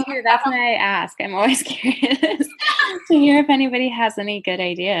 Me too. That's why I ask. I'm always curious to hear if anybody has any good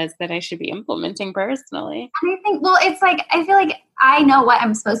ideas that I should be implementing personally. And I think, well, it's like, I feel like I know what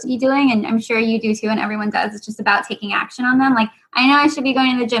I'm supposed to be doing, and I'm sure you do too, and everyone does. It's just about taking action on them. Like, I know I should be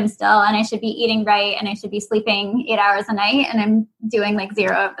going to the gym still, and I should be eating right, and I should be sleeping 8 hours a night, and I'm doing like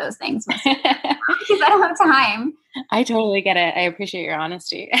 0 of those things because I don't have time. I totally get it. I appreciate your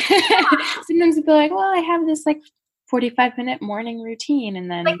honesty. Sometimes people are like, well, I have this like 45-minute morning routine, and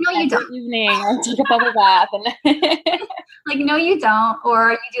then like, no, you don't. Evening, I'll take a bubble bath. And like, no, you don't.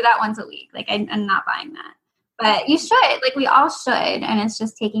 Or you do that once a week. Like, I'm not buying that. But you should. Like, we all should. And it's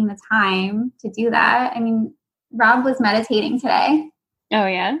just taking the time to do that. I mean, Rob was meditating today. Oh,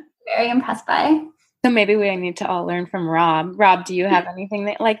 yeah? Very impressed by. So maybe we need to all learn from Rob. Rob, do you have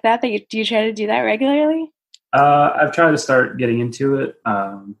anything like that do you try to do that regularly? I've tried to start getting into it.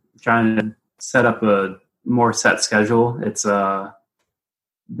 Trying to set up a more set schedule. It's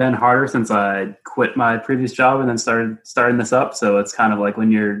been harder since I quit my previous job and then starting this up. So it's kind of like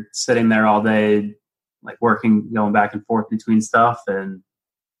when you're sitting there all day, like working, going back and forth between stuff, and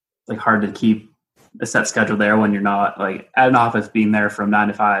like hard to keep a set schedule there when you're not like at an office. Being there from 9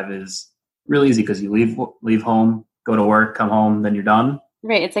 to 5 is really easy because you leave home, go to work, come home, then you're done.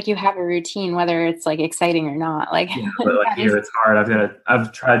 Right. It's like you have a routine, whether it's like exciting or not. Like, yeah, but like here it's hard.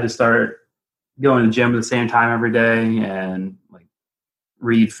 I've tried to start going to the gym at the same time every day and like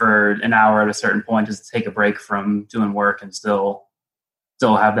read for an hour at a certain point, just to take a break from doing work and still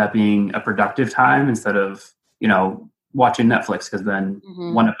have that being a productive time instead of, watching Netflix, because then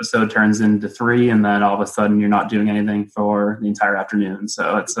one episode turns into 3 and then all of a sudden you're not doing anything for the entire afternoon.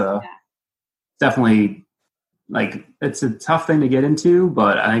 So it's definitely like, it's a tough thing to get into,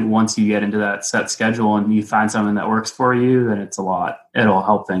 but I think once you get into that set schedule and you find something that works for you, then it'll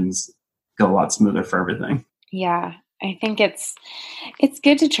help things go a lot smoother for everything. Yeah. I think it's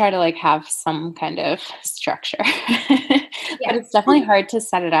good to try to like have some kind of structure, but it's definitely hard to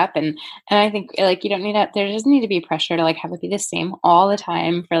set it up. And I think like there doesn't need to be pressure to like have it be the same all the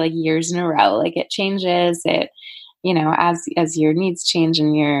time for like years in a row. Like it changes, as your needs change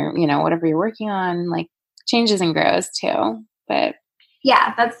and your, whatever you're working on, like changes and grows too. But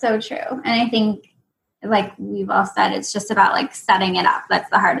yeah, that's so true. And I think like we've all said, it's just about like setting it up.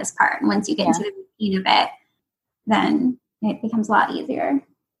 That's the hardest part. And once you get into the routine of it, then it becomes a lot easier.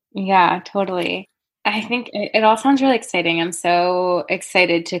 Yeah, totally. I think it all sounds really exciting. I'm so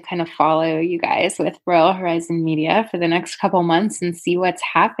excited to kind of follow you guys with Royal Horizon Media for the next couple months and see what's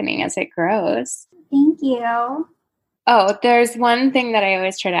happening as it grows. Thank you. Oh, there's one thing that I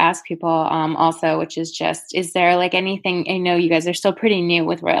always try to ask people also, which is just, is there like anything, I know you guys are still pretty new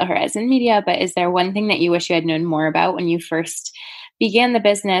with Royal Horizon Media, but is there one thing that you wish you had known more about when you first began the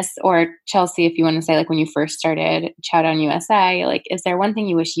business, or Chelsea, if you want to say like when you first started Chowdown USA, like, is there one thing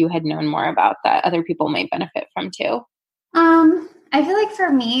you wish you had known more about that other people might benefit from too? I feel like for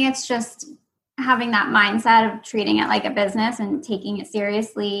me, it's just having that mindset of treating it like a business and taking it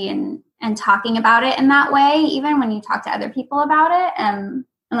seriously and talking about it in that way, even when you talk to other people about it, and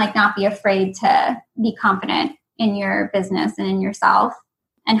like not be afraid to be confident in your business and in yourself,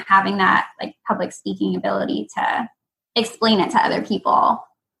 and having that like public speaking ability to explain it to other people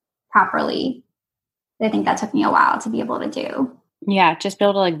properly. I think that took me a while to be able to do. Yeah, just be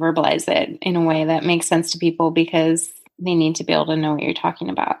able to like verbalize it in a way that makes sense to people because they need to be able to know what you're talking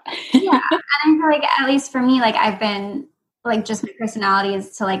about. Yeah. And I feel like, at least for me, like I've been like, just my personality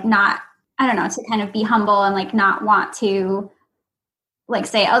is to like not, I don't know, to kind of be humble and like not want to like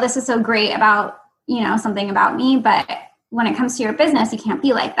say, oh, this is so great about, you know, something about me. But when it comes to your business, you can't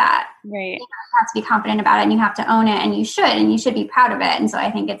be like that. Right. You have to be confident about it, and you have to own it, and you should be proud of it. And so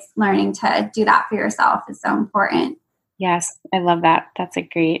I think it's learning to do that for yourself is so important. Yes, I love that. That's a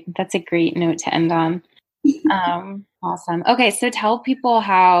great note to end on. Awesome. Okay, so tell people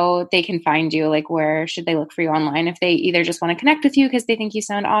how they can find you. Like, where should they look for you online if they either just want to connect with you because they think you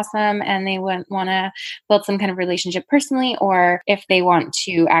sound awesome and they want to build some kind of relationship personally, or if they want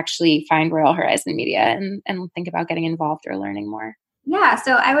to actually find Royal Horizon Media and think about getting involved or learning more? Yeah,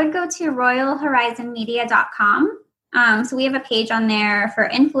 so I would go to royalhorizonmedia.com. So we have a page on there for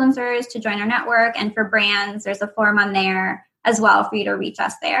influencers to join our network, and for brands, there's a form on there as well for you to reach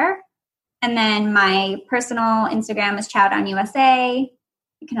us there. And then my personal Instagram is Chowdown USA.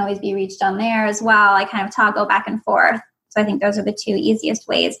 You can always be reached on there as well. I kind of toggle back and forth. So I think those are the two easiest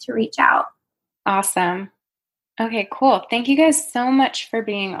ways to reach out. Awesome. Okay, cool. Thank you guys so much for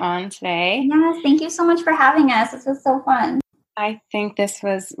being on today. Yes, thank you so much for having us. This was so fun. I think this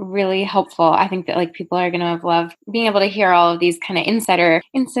was really helpful. I think that like people are going to have loved being able to hear all of these kind of insider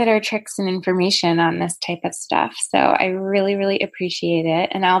tricks and information on this type of stuff. So I really, really appreciate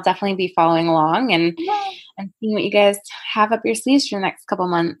it. And I'll definitely be following along and seeing what you guys have up your sleeves for the next couple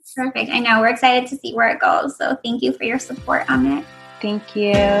months. Perfect. I know. We're excited to see where it goes. So thank you for your support on it. Thank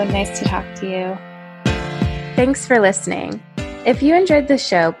you. Nice to talk to you. Thanks for listening. If you enjoyed this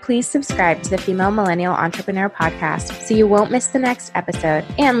show, please subscribe to the Female Millennial Entrepreneur Podcast so you won't miss the next episode,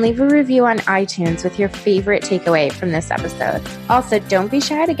 and leave a review on iTunes with your favorite takeaway from this episode. Also, don't be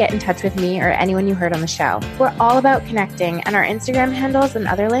shy to get in touch with me or anyone you heard on the show. We're all about connecting, and our Instagram handles and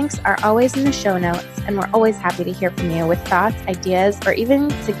other links are always in the show notes, and we're always happy to hear from you with thoughts, ideas, or even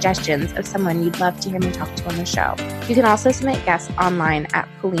suggestions of someone you'd love to hear me talk to on the show. You can also submit guests online at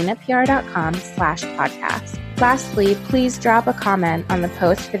paulinapr.com/podcast. Lastly, please drop a comment on the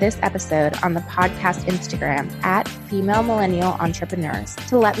post for this episode on the podcast Instagram at Female Millennial Entrepreneurs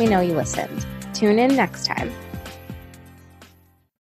to let me know you listened. Tune in next time.